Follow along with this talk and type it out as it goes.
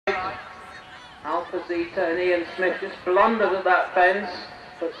Alpha Zeta and Ian Smith just blundered at that fence,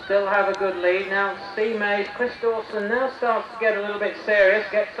 but still have a good lead. Now C Mays, Chris Dawson now starts to get a little bit serious,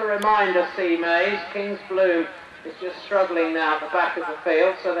 gets a reminder C Mays. King's Bloom is just struggling now at the back of the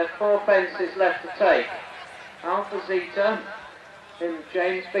field, so there's 4 fences left to take. Alpha Zeta in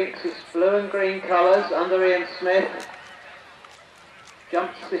James Binks' blue and green colours under Ian Smith.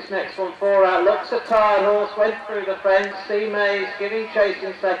 Jumps this next one 4 out, looks a tired horse, went through the fence. C Mays giving chase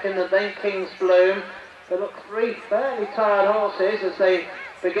in second, and then King's Bloom. They look 3 fairly tired horses as they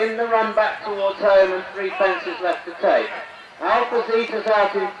begin the run back towards home, and 3 fences left to take. Alpha Zeta's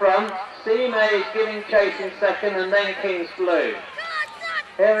out in front, C Mays giving chase in second, and then King's Bloom.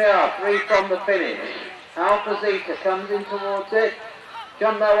 Here we are, 3 from the finish. Alpha Zeta comes in towards it,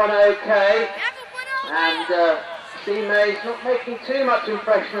 jumped that one okay, and C Mays not making too much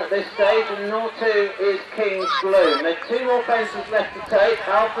impression at this stage, and nor too is King's Bloom. There's 2 more fences left to take.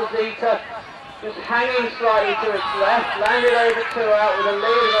 Alpha Zeta just hanging slightly to its left, landed over 2 out with a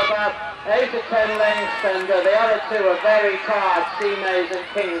lead of about 8 or 10 lengths, and the other 2 are very tired, C Mays and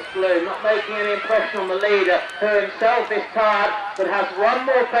King's Bloom, not making any impression on the leader, who himself is tired, but has 1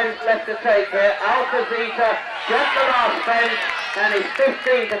 more fence left to take here. Alpha Zeta jumped the last fence, and is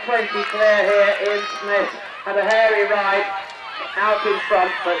 15 to 20 clear here. Ian Smith had a hairy ride out in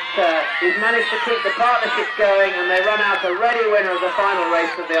front, but he's managed to keep the partnership going, and they run out a ready winner of the final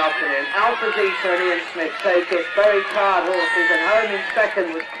race of the afternoon. Alpha Zeta and Ian Smith take it, very tired horses, and home in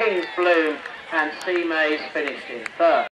second was King's Bloom, and C Mays finished in third.